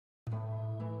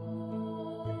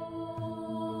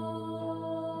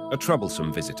A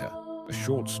Troublesome Visitor, a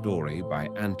short story by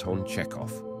Anton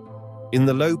Chekhov. In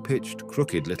the low-pitched,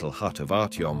 crooked little hut of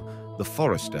Artyom, the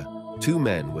forester, two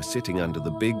men were sitting under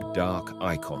the big, dark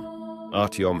icon.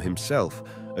 Artyom himself,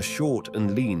 a short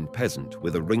and lean peasant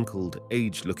with a wrinkled,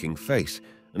 aged-looking face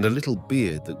and a little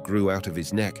beard that grew out of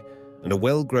his neck, and a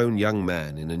well-grown young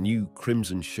man in a new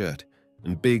crimson shirt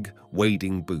and big,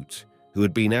 wading boots, who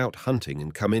had been out hunting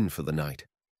and come in for the night.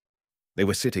 They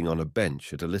were sitting on a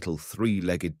bench at a little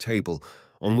three-legged table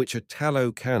on which a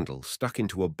tallow candle stuck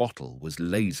into a bottle was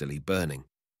lazily burning.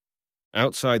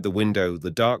 Outside the window,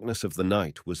 the darkness of the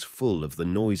night was full of the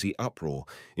noisy uproar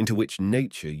into which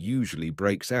nature usually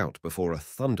breaks out before a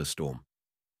thunderstorm.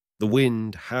 The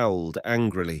wind howled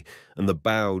angrily, and the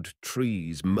bowed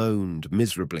trees moaned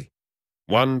miserably.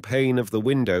 One pane of the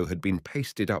window had been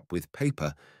pasted up with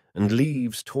paper, and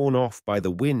leaves torn off by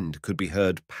the wind could be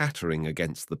heard pattering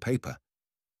against the paper.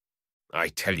 "I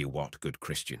tell you what, good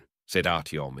Christian," said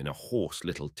Artyom in a hoarse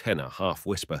little tenor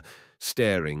half-whisper,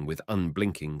 staring with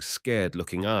unblinking,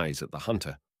 scared-looking eyes at the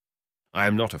hunter. "I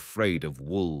am not afraid of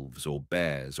wolves or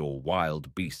bears or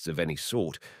wild beasts of any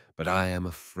sort, but I am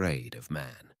afraid of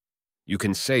man. You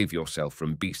can save yourself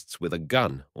from beasts with a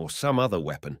gun or some other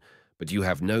weapon, but you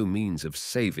have no means of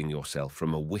saving yourself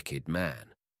from a wicked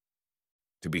man.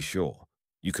 To be sure,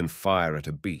 you can fire at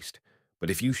a beast, but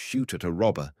if you shoot at a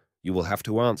robber, you will have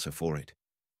to answer for it.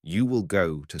 You will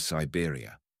go to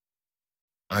Siberia.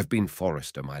 I've been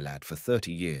forester, my lad, for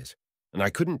 30 years, and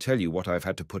I couldn't tell you what I've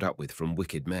had to put up with from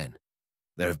wicked men.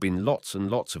 There have been lots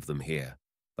and lots of them here.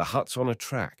 The hut's on a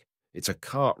track. It's a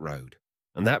cart road,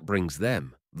 and that brings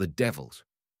them, the devils.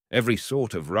 Every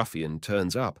sort of ruffian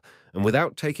turns up, and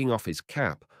without taking off his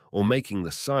cap or making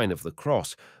the sign of the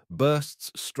cross, bursts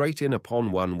straight in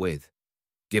upon one with,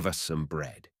 'Give us some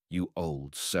bread, you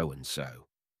old so-and-so.'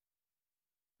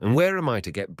 And where am I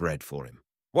to get bread for him?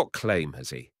 What claim has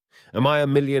he? Am I a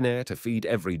millionaire to feed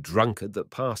every drunkard that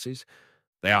passes?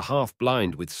 They are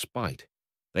half-blind with spite.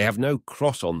 They have no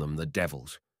cross on them, the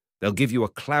devils. They'll give you a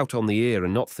clout on the ear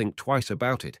and not think twice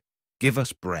about it. Give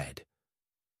us bread.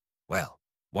 Well,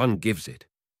 one gives it.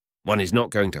 One is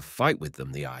not going to fight with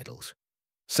them, the idols.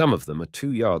 Some of them are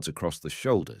 2 yards across the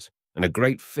shoulders, and a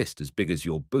great fist as big as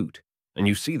your boot, and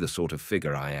you see the sort of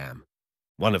figure I am.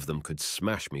 One of them could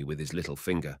smash me with his little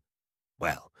finger.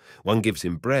 Well, one gives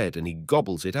him bread, and he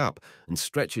gobbles it up and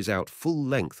stretches out full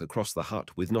length across the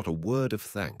hut with not a word of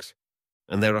thanks.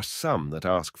 And there are some that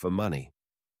ask for money.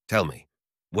 Tell me,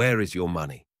 where is your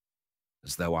money?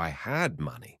 As though I had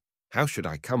money. How should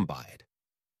I come by it?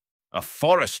 A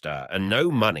forester and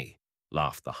no money,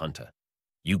 laughed the hunter.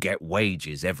 You get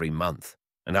wages every month,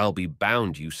 and I'll be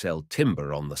bound you sell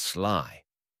timber on the sly.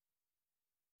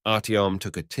 Artyom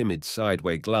took a timid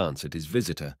sideway glance at his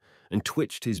visitor and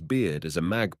twitched his beard as a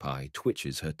magpie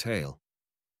twitches her tail.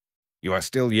 "You are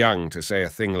still young to say a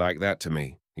thing like that to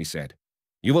me," he said.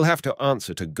 "You will have to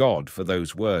answer to God for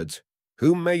those words.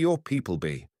 Whom may your people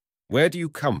be? Where do you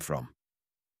come from?"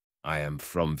 "I am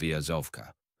from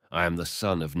Vyazovka. I am the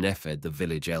son of Nefed, the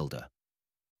village elder."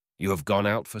 "You have gone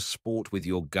out for sport with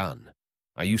your gun.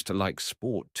 I used to like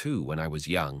sport, too, when I was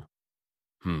young."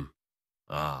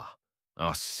 Ah,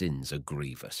 our sins are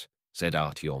grievous," said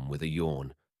Artyom with a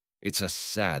yawn. "It's a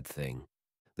sad thing.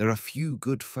 There are few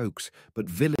good folks, but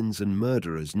villains and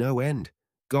murderers no end.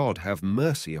 God have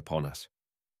mercy upon us."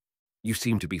 "You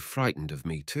seem to be frightened of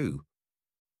me, too."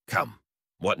 "Come,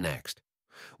 what next?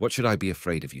 What should I be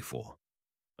afraid of you for?"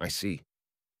 "I see.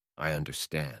 I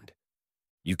understand.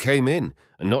 You came in,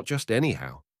 and not just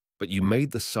anyhow, but you made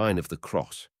the sign of the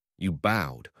cross. You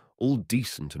bowed, all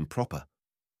decent and proper.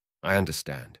 I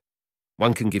understand.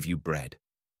 One can give you bread.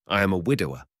 I am a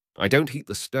widower. I don't heat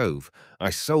the stove. I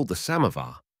sold the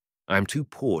samovar. I am too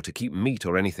poor to keep meat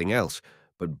or anything else,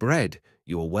 but bread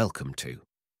you are welcome to."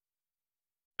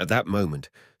 At that moment,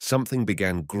 something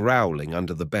began growling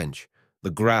under the bench.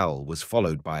 The growl was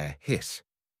followed by a hiss.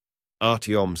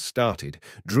 Artyom started,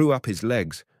 drew up his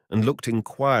legs, and looked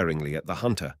inquiringly at the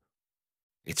hunter.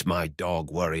 "It's my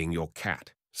dog worrying your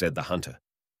cat," said the hunter.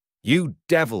 "You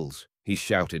devils!" he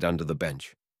shouted under the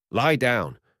bench. "Lie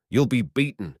down. You'll be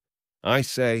beaten. I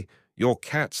say, your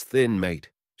cat's thin,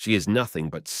 mate. She is nothing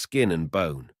but skin and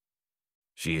bone.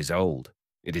 She is old.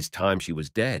 It is time she was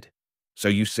dead. So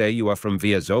you say you are from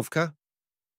Vyazovka?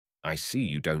 I see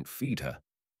you don't feed her.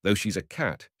 Though she's a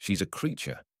cat, she's a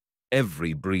creature.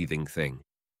 Every breathing thing.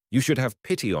 You should have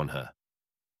pity on her."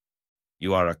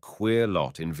 "You are a queer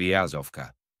lot in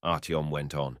Vyazovka," Artyom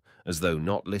went on, as though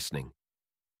not listening.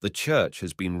 "The church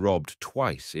has been robbed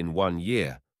twice in 1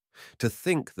 year. To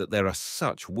think that there are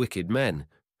such wicked men.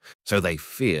 So they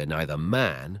fear neither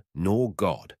man nor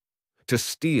God. to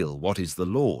steal what is the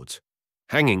Lord's.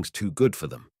 Hanging's too good for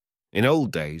them. In old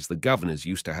days, the governors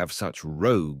used to have such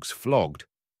rogues flogged.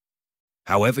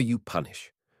 However you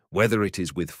punish, whether it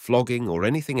is with flogging or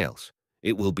anything else,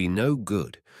 it will be no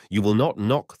good. You will not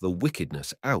knock the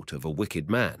wickedness out of a wicked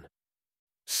man.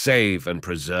 Save and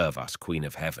preserve us, Queen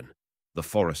of Heaven. The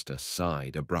forester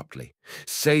sighed abruptly.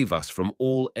 Save us from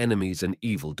all enemies and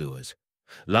evildoers.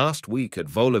 Last week at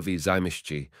Volovi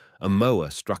Zaimishchi, a mower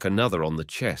struck another on the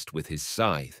chest with his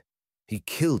scythe. He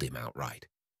killed him outright.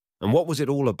 And what was it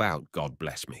all about, God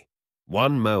bless me?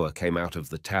 One mower came out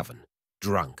of the tavern,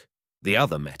 drunk. The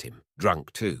other met him,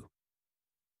 drunk too.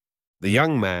 The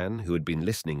young man, who had been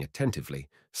listening attentively,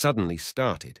 suddenly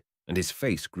started, and his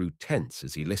face grew tense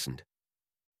as he listened.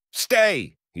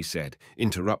 "Stay!" he said,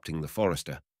 interrupting the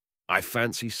forester. "I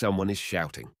fancy someone is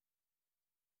shouting."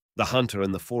 The hunter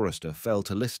and the forester fell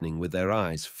to listening with their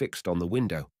eyes fixed on the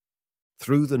window.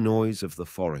 Through the noise of the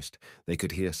forest, they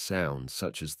could hear sounds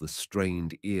such as the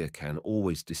strained ear can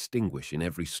always distinguish in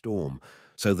every storm,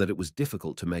 so that it was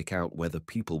difficult to make out whether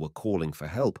people were calling for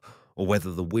help or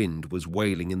whether the wind was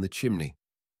wailing in the chimney.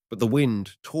 But the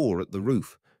wind tore at the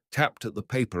roof, tapped at the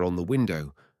paper on the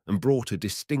window, and brought a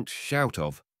distinct shout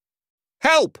of,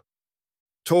 "Help!"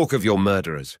 "Talk of your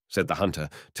murderers," said the hunter,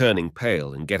 turning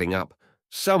pale and getting up.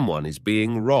 "Someone is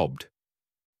being robbed."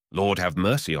 "Lord have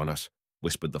mercy on us,"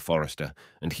 whispered the forester,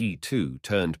 and he too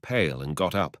turned pale and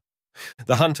got up.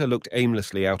 The hunter looked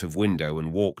aimlessly out of window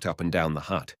and walked up and down the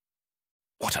hut.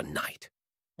 "What a night!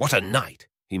 What a night!"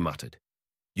 he muttered.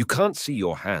 "You can't see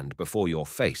your hand before your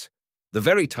face. The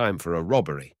very time for a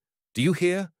robbery. Do you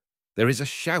hear? There is a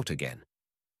shout again."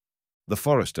 The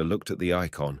forester looked at the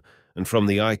icon, and from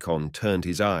the icon turned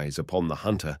his eyes upon the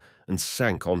hunter and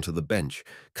sank onto the bench,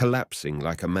 collapsing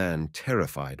like a man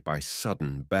terrified by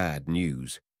sudden bad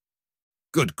news.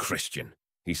 "Good Christian,"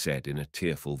 he said in a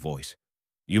tearful voice,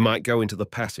 "you might go into the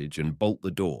passage and bolt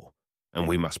the door, and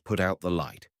we must put out the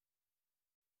light."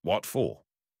 "What for?"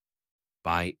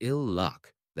 "By ill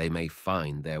luck they may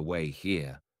find their way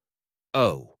here.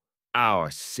 Oh,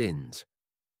 our sins!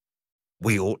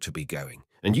 We ought to be going,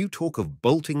 and you talk of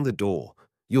bolting the door.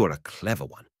 You are a clever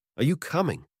one. Are you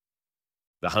coming?"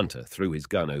 The hunter threw his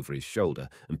gun over his shoulder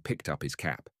and picked up his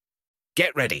cap.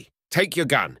 "Get ready! Take your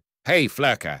gun! Hey,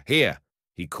 Flerka, here!"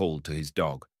 he called to his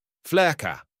dog.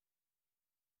 "Flerka!"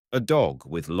 A dog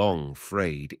with long,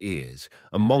 frayed ears,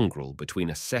 a mongrel between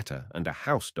a setter and a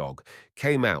house dog,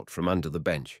 came out from under the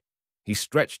bench. He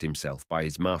stretched himself by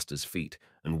his master's feet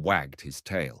and wagged his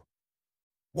tail.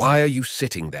 "Why are you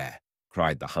sitting there?"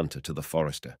 cried the hunter to the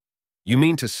forester. "You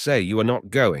mean to say you are not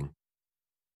going?"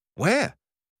 "Where?"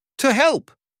 "To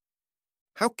help."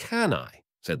 "How can I?"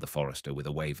 said the forester with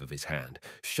a wave of his hand,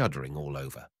 shuddering all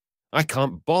over. "I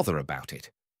can't bother about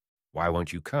it." "Why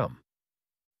won't you come?"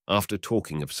 "After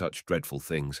talking of such dreadful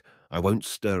things, I won't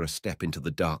stir a step into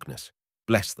the darkness.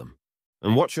 Bless them.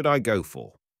 And what should I go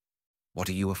for?" "What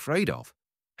are you afraid of?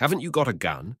 Haven't you got a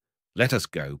gun? Let us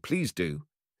go, please do.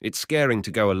 It's scaring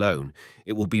to go alone.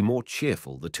 It will be more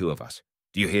cheerful, the two of us.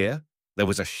 Do you hear? There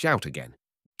was a shout again.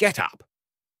 Get up!"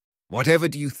 "Whatever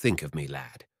do you think of me,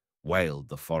 lad?" wailed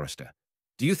the forester.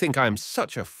 "Do you think I am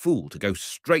such a fool to go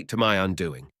straight to my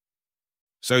undoing?"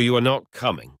 "So you are not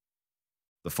coming?"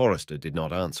 The forester did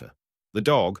not answer. The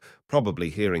dog, probably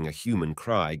hearing a human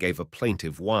cry, gave a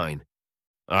plaintive whine.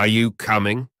 "Are you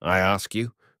coming, I ask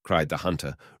you?" cried the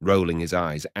hunter, rolling his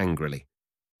eyes angrily.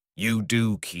 "You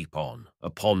do keep on,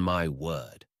 upon my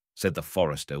word," said the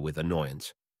forester with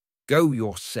annoyance. "Go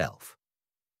yourself."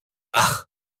 "Ugh,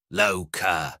 low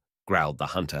cur," growled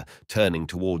the hunter, turning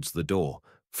towards the door.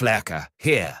 "Flerka,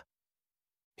 here."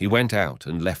 He went out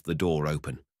and left the door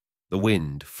open. The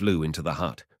wind flew into the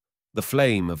hut. The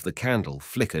flame of the candle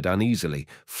flickered uneasily,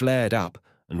 flared up,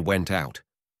 and went out.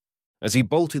 As he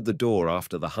bolted the door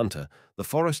after the hunter, the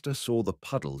forester saw the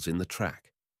puddles in the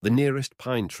track, the nearest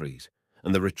pine trees,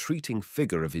 and the retreating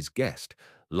figure of his guest,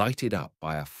 lighted up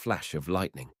by a flash of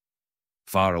lightning.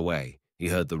 Far away, he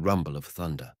heard the rumble of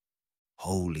thunder.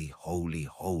 "Holy, holy,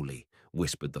 holy,"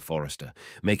 whispered the forester,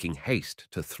 making haste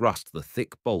to thrust the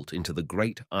thick bolt into the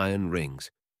great iron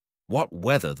rings. "What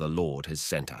weather the Lord has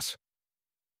sent us!"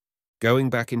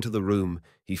 Going back into the room,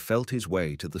 he felt his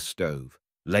way to the stove,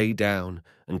 lay down,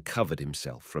 and covered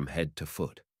himself from head to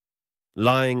foot.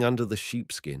 Lying under the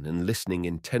sheepskin and listening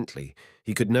intently,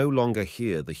 he could no longer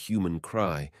hear the human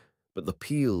cry, but the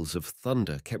peals of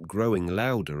thunder kept growing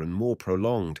louder and more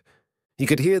prolonged. He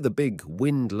could hear the big,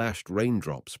 wind-lashed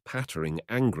raindrops pattering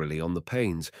angrily on the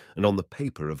panes and on the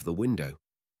paper of the window.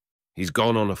 "He's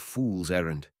gone on a fool's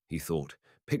errand," he thought,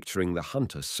 picturing the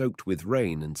hunter soaked with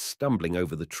rain and stumbling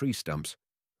over the tree stumps.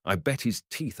 I bet his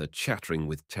teeth are chattering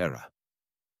with terror."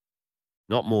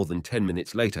 Not more than 10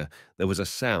 minutes later, there was a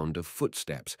sound of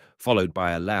footsteps, followed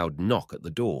by a loud knock at the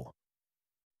door.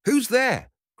 "Who's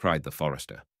there?" cried the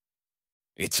forester.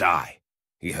 "It's I,"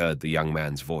 he heard the young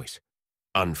man's voice.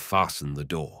 "Unfasten the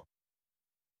door."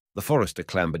 The forester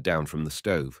clambered down from the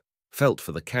stove, felt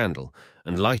for the candle,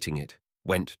 and lighting it,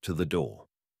 went to the door.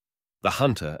 The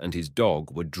hunter and his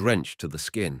dog were drenched to the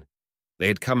skin. They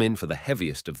had come in for the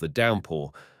heaviest of the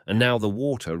downpour, and now the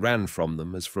water ran from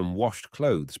them as from washed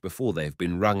clothes before they have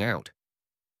been wrung out.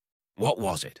 "What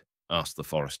was it?" asked the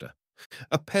forester.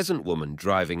 "A peasant woman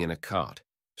driving in a cart.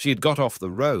 She had got off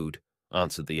the road,"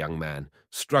 answered the young man,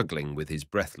 struggling with his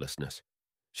breathlessness.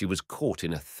 "She was caught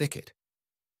in a thicket."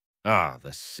 "Ah,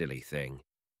 the silly thing.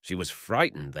 She was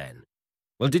frightened then.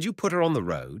 Well, did you put her on the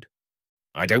road?"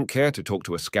 "I don't care to talk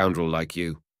to a scoundrel like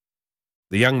you."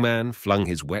 The young man flung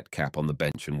his wet cap on the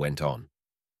bench and went on.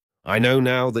 "I know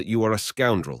now that you are a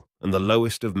scoundrel and the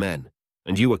lowest of men,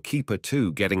 and you a keeper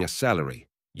too, getting a salary.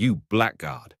 You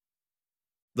blackguard."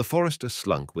 The forester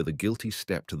slunk with a guilty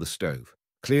step to the stove,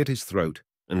 cleared his throat,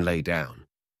 and lay down.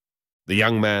 The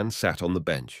young man sat on the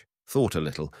bench, thought a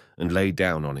little, and lay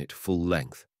down on it full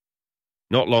length.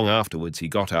 Not long afterwards he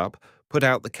got up, put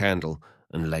out the candle,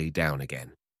 and lay down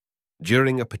again.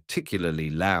 During a particularly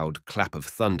loud clap of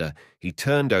thunder, he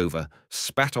turned over,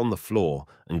 spat on the floor,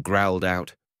 and growled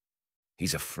out,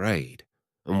 "He's afraid.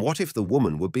 And what if the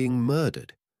woman were being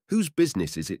murdered? Whose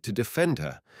business is it to defend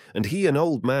her? And he an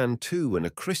old man too, and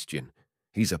a Christian.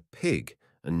 He's a pig,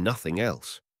 and nothing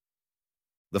else."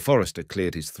 The forester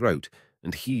cleared his throat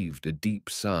and heaved a deep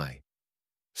sigh.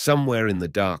 Somewhere in the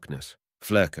darkness,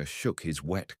 Flurker shook his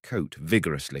wet coat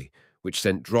vigorously, which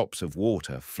sent drops of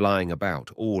water flying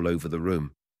about all over the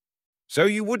room. "So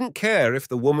you wouldn't care if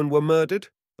the woman were murdered?"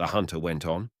 the hunter went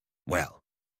on. "Well,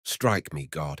 strike me,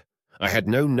 God. I had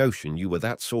no notion you were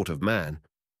that sort of man."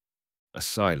 A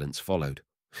silence followed.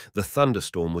 The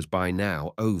thunderstorm was by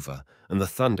now over, and the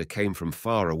thunder came from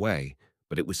far away,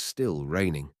 but it was still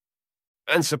raining.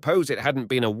 "And suppose it hadn't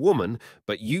been a woman,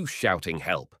 but you shouting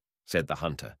help," said the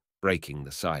hunter, breaking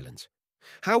the silence.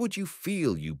 "How would you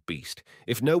feel, you beast,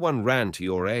 if no one ran to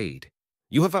your aid?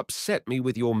 You have upset me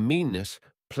with your meanness.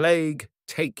 Plague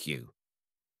take you."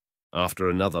 After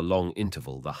another long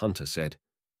interval, the hunter said,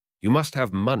 "You must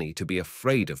have money to be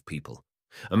afraid of people.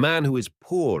 A man who is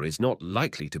poor is not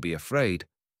likely to be afraid."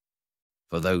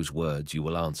 "For those words you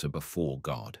will answer before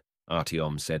God,"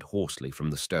 Artyom said hoarsely from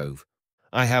the stove.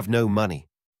 "I have no money."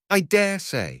 "I dare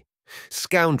say.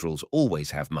 Scoundrels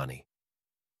always have money.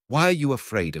 Why are you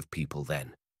afraid of people,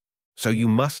 then? So you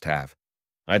must have.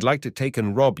 I'd like to take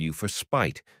and rob you for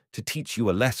spite, to teach you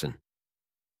a lesson."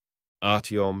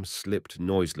 Artyom slipped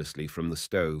noiselessly from the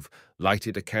stove,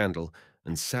 lighted a candle,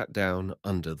 and sat down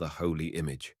under the holy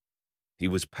image. He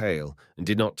was pale and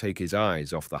did not take his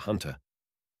eyes off the hunter.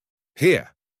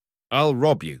 "Here, I'll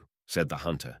rob you," said the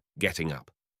hunter, getting up.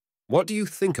 "What do you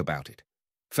think about it?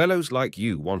 Fellows like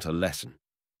you want a lesson.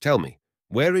 Tell me,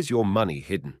 where is your money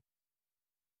hidden?"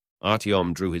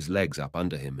 Artyom drew his legs up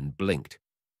under him and blinked.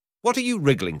 "What are you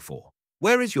wriggling for?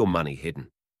 Where is your money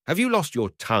hidden? Have you lost your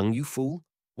tongue, you fool?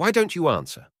 Why don't you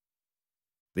answer?"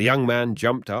 The young man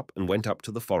jumped up and went up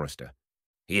to the forester.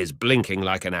 "He is blinking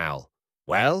like an owl.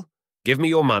 Well, give me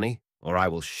your money, or I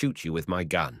will shoot you with my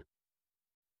gun."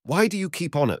 "Why do you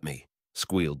keep on at me?"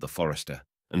 squealed the forester,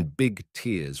 and big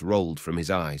tears rolled from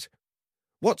his eyes.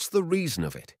 "What's the reason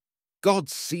of it? God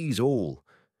sees all.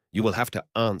 You will have to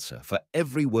answer for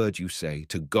every word you say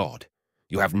to God.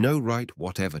 You have no right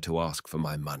whatever to ask for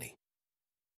my money."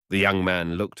 The young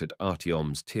man looked at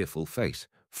Artyom's tearful face,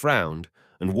 frowned,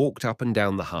 and walked up and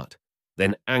down the hut,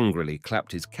 then angrily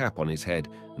clapped his cap on his head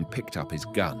and picked up his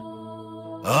gun.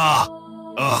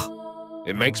 "Ugh!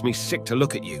 It makes me sick to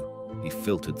look at you," he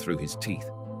filtered through his teeth.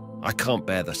 "I can't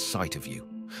bear the sight of you.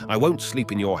 I won't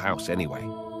sleep in your house anyway.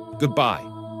 Goodbye.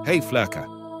 Hey,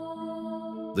 Flurker."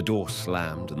 The door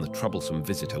slammed and the troublesome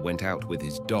visitor went out with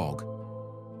his dog.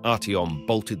 Artyom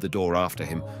bolted the door after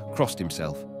him, crossed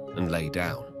himself, and lay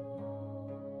down.